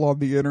people on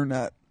the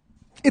internet.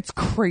 It's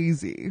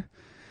crazy.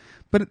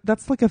 But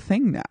that's like a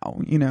thing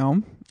now, you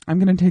know? I'm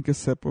going to take a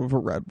sip of a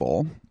Red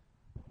Bull.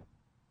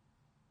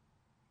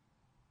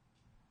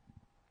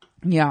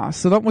 Yeah,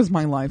 so that was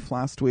my life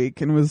last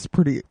week, and it was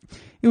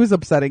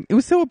upsetting. It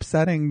was so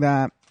upsetting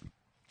that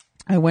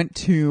I went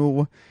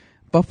to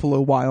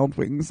Buffalo Wild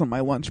Wings on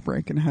my lunch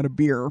break and had a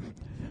beer.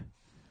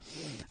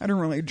 I don't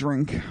really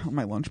drink on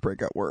my lunch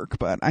break at work,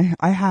 but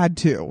I had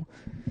to.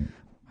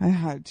 I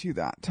had to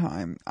that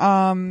time.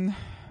 I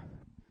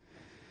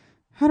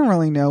don't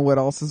really know what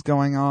else is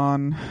going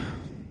on.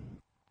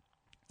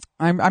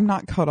 I'm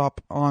not caught up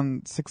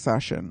on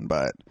Succession,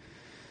 but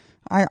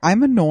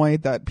I'm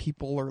annoyed that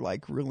people are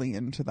like really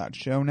into that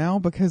show now,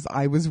 because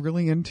I was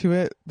really into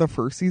it the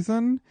first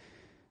season,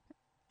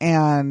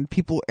 and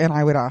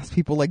I would ask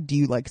people like, do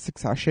you like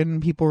Succession?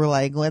 And people were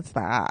like, what's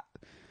that?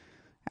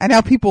 And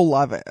now people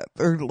love it.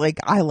 They're like,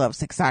 I love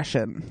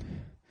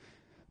Succession.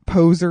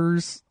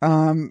 Posers.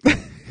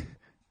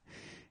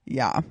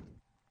 Yeah.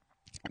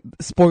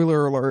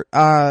 Spoiler alert.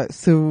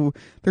 So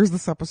there's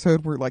this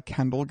episode where like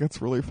Kendall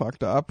gets really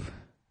fucked up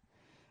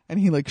and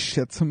he like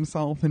shits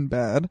himself in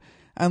bed.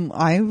 And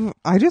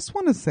I just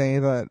want to say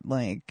that,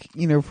 like,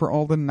 you know, for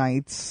all the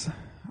nights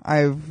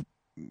I've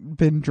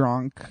been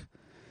drunk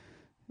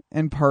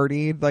and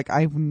partied, like,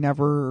 I've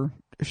never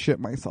shit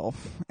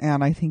myself.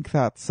 And I think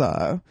that's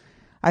an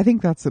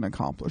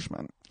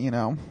accomplishment, you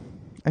know.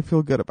 I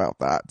feel good about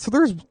that. So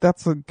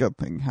that's a good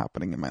thing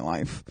happening in my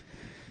life.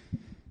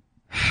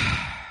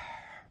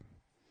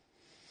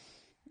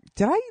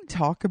 Did I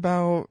talk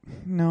about...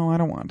 No, I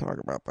don't want to talk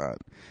about that.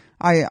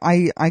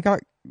 I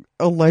got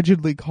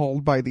allegedly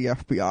called by the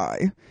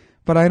FBI,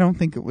 but I don't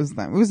think it was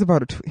them. It was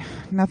about a tweet.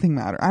 Nothing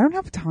matter. I don't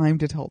have time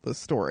to tell this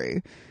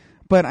story,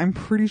 but I'm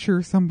pretty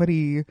sure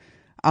somebody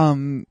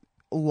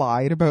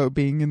lied about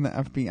being in the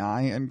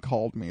FBI and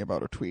called me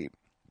about a tweet.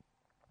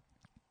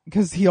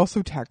 Because he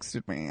also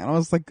texted me, and I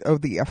was like, oh,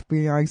 the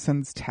FBI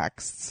sends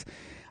texts.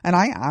 And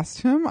I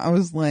asked him, I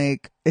was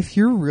like, if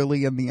you're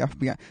really in the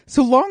FBI...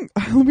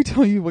 let me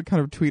tell you what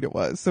kind of tweet it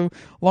was. So,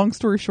 long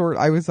story short,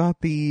 I was at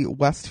the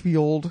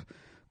Westfield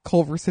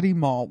Culver City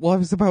Mall. Well, I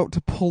was about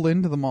to pull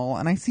into the mall,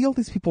 and I see all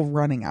these people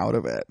running out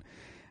of it.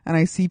 And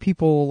I see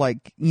people,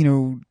 like, you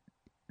know,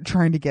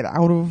 trying to get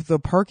out of the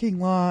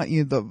parking lot.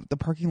 You know, the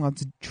parking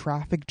lot's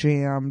traffic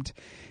jammed.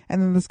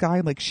 And then this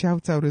guy, like,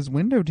 shouts out his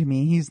window to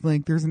me. He's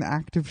like, there's an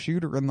active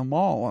shooter in the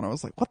mall. And I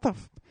was like, what the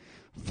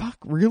fuck,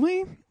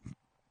 really?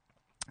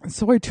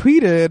 So I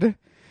tweeted,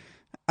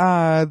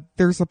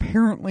 there's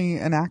apparently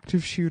an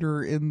active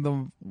shooter in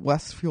the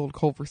Westfield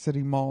Culver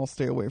City Mall.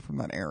 Stay away from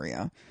that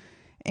area.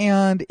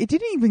 And it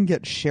didn't even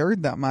get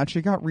shared that much.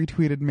 It got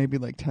retweeted maybe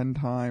like 10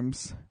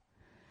 times.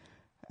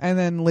 And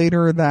then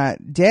later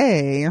that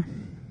day,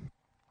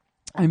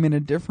 I'm in a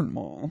different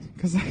mall.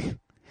 Because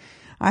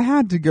I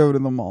had to go to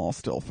the mall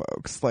still,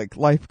 folks. Like,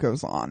 life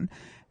goes on.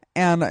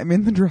 And I'm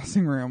in the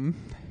dressing room.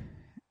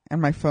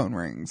 And my phone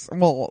rings.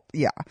 Well,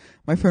 yeah,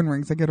 my phone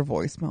rings. I get a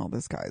voicemail.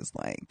 This guy's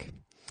like,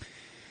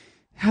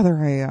 Heather,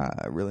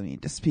 I really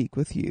need to speak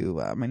with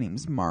you. My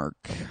name's Mark.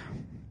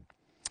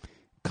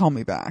 Call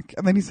me back.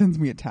 And then he sends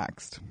me a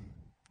text.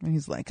 And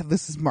he's like,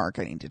 this is Mark.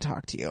 I need to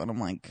talk to you. And I'm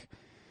like,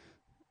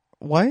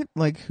 what?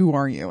 Like, who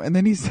are you? And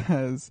then he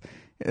says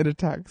in a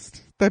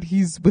text that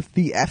he's with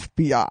the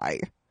FBI.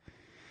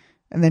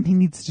 And then he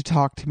needs to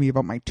talk to me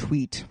about my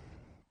tweet.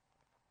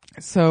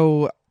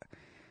 So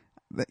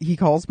he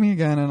calls me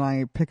again, and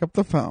I pick up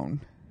the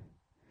phone,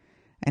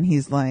 and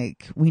he's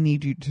like, we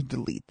need you to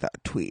delete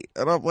that tweet.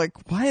 And I'm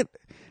like, what?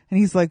 And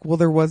he's like, well,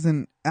 there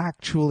wasn't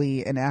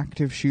actually an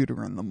active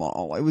shooter in the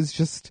mall. It was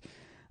just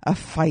a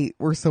fight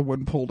where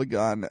someone pulled a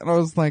gun. And I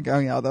was like, oh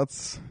yeah,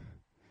 that's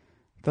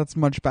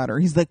much better.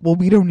 He's like, well,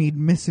 we don't need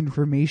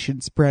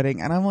misinformation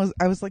spreading. And I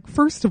was like,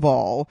 first of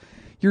all,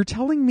 you're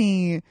calling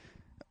me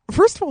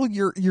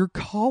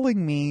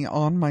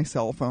on my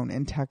cell phone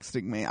and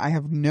texting me. I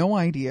have no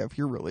idea if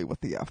you're really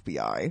with the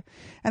FBI.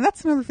 And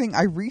that's another thing.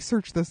 I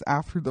researched this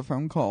after the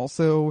phone call.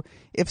 So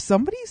if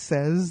somebody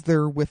says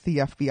they're with the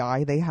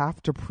FBI, they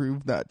have to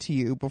prove that to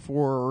you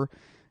before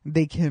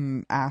they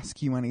can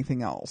ask you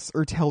anything else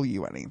or tell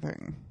you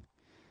anything.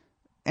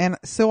 And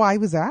so I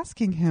was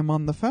asking him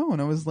on the phone,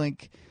 I was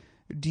like,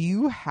 do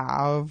you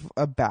have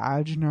a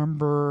badge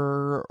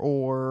number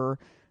or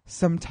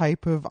some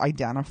type of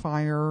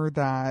identifier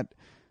that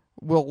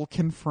will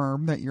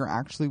confirm that you're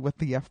actually with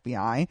the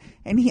FBI?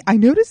 And I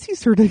noticed he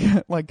started to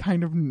get like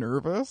kind of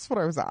nervous when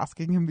I was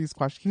asking him these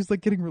questions. He was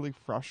like getting really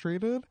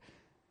frustrated.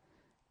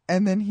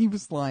 And then he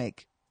was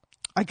like,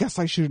 I guess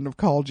I shouldn't have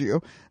called you.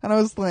 And I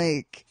was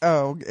like,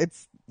 oh,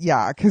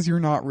 because you're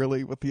not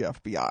really with the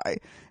FBI.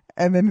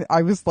 And then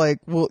I was like,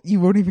 well, you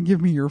won't even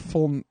give me your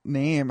full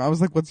name. I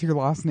was like, what's your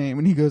last name?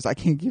 And he goes, I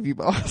can't give you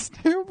my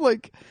last name.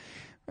 Like,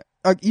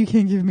 you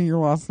can't give me your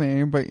last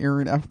name, but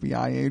you're an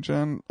FBI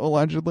agent,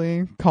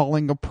 allegedly,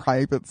 calling a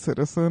private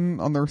citizen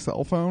on their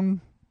cell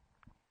phone,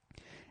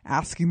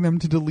 asking them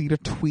to delete a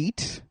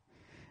tweet.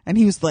 And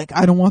he was like,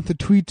 I don't want the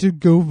tweet to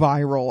go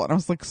viral. And I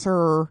was like,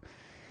 sir,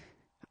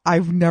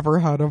 I've never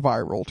had a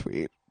viral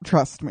tweet.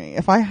 Trust me.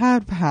 If I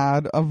had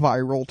had a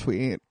viral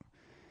tweet,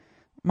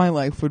 my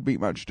life would be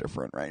much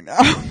different right now.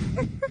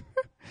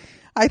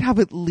 I'd have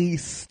at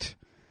least,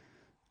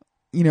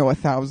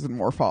 1,000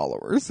 more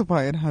followers if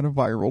I had had a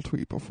viral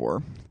tweet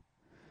before.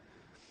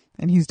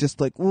 And he's just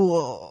like,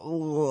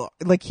 ugh.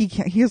 Like he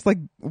has like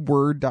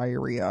word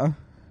diarrhea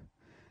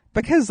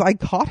because I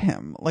caught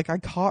him. Like I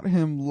caught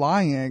him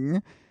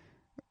lying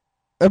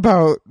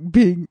about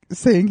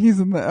saying he's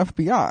in the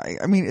FBI.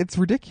 I mean, it's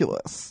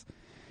ridiculous.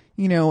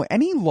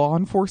 Any law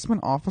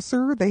enforcement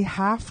officer, they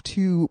have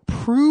to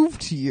prove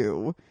to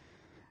you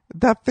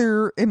that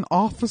they're an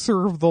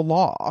officer of the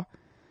law.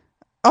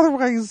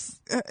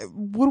 Otherwise,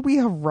 what do we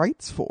have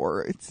rights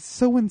for? It's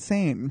so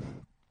insane.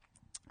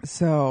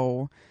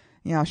 So,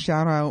 yeah,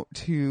 shout out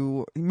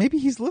to, maybe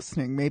he's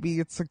listening. Maybe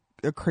it's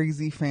a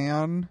crazy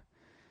fan.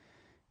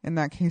 In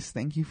that case,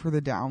 thank you for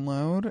the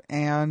download.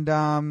 And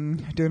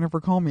don't ever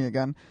call me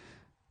again.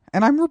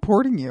 And I'm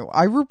reporting you.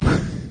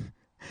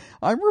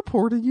 I'm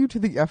reporting you to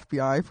the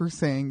FBI for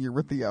saying you're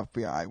with the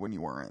FBI when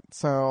you weren't.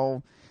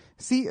 So,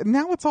 see,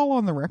 now it's all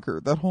on the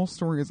record. That whole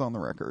story is on the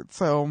record.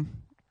 So,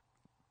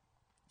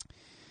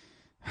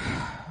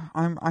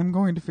 I'm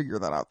going to figure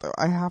that out, though.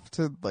 I have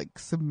to,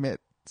 submit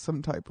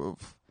some type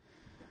of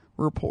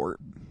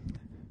report.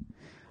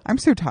 I'm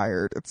so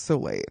tired. It's so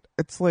late.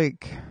 It's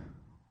it's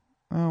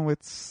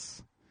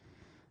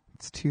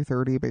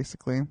 2:30,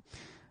 basically.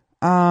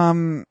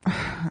 Liam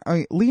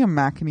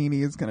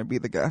McEnany is going to be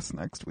the guest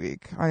next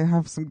week. I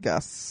have some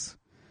guests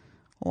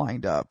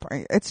lined up.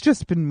 It's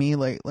just been me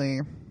lately,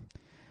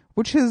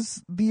 which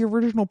is the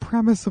original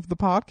premise of the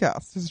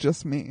podcast, is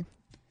just me.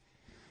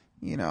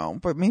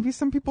 But maybe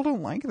some people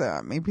don't like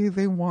that. Maybe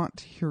they want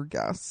to hear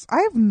guests.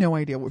 I have no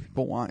idea what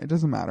people want. It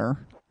doesn't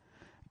matter.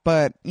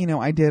 But,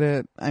 I did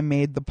it. I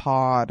made the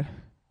pod.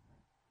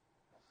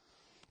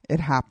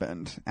 It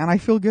happened. And I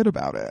feel good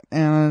about it.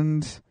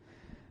 And,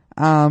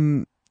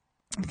 I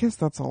guess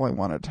that's all I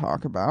want to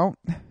talk about.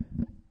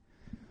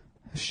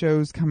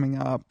 Shows coming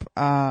up.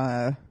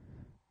 October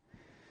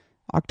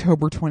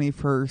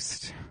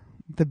 21st,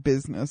 The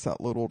Business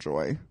at Little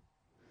Joy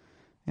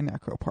in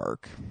Echo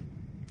Park.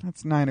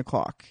 That's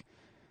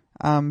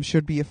 9:00.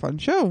 Should be a fun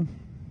show.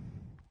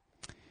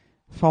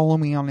 Follow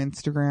me on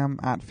Instagram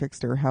at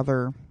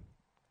FixedAirHeather.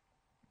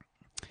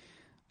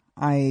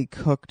 I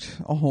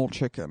cooked a whole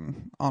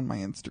chicken on my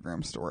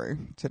Instagram story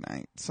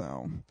tonight,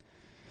 so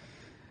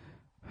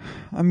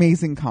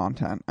amazing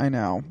content, I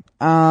know.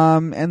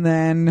 And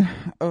then,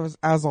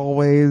 as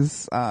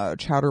always,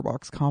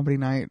 Chatterbox Comedy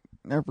Night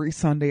every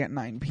Sunday at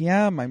 9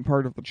 p.m. I'm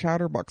part of the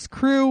Chatterbox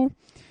crew.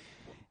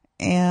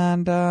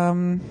 And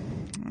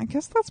I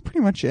guess that's pretty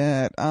much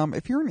it.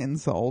 If you're an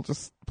incel,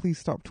 just please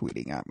stop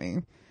tweeting at me.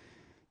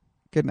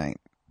 Good night.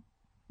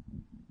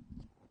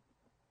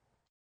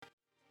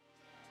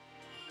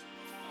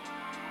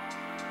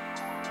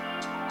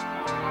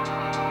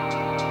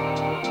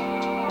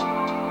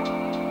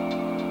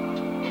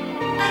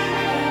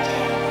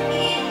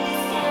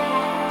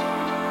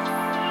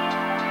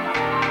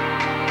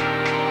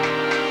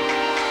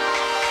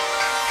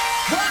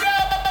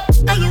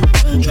 Are you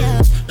angel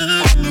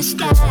in the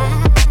skies?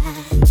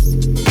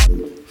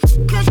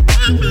 'Cause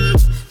baby,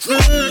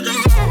 through the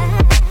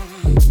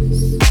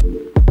eyes.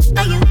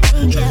 Are you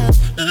angel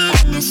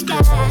in the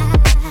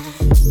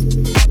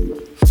skies?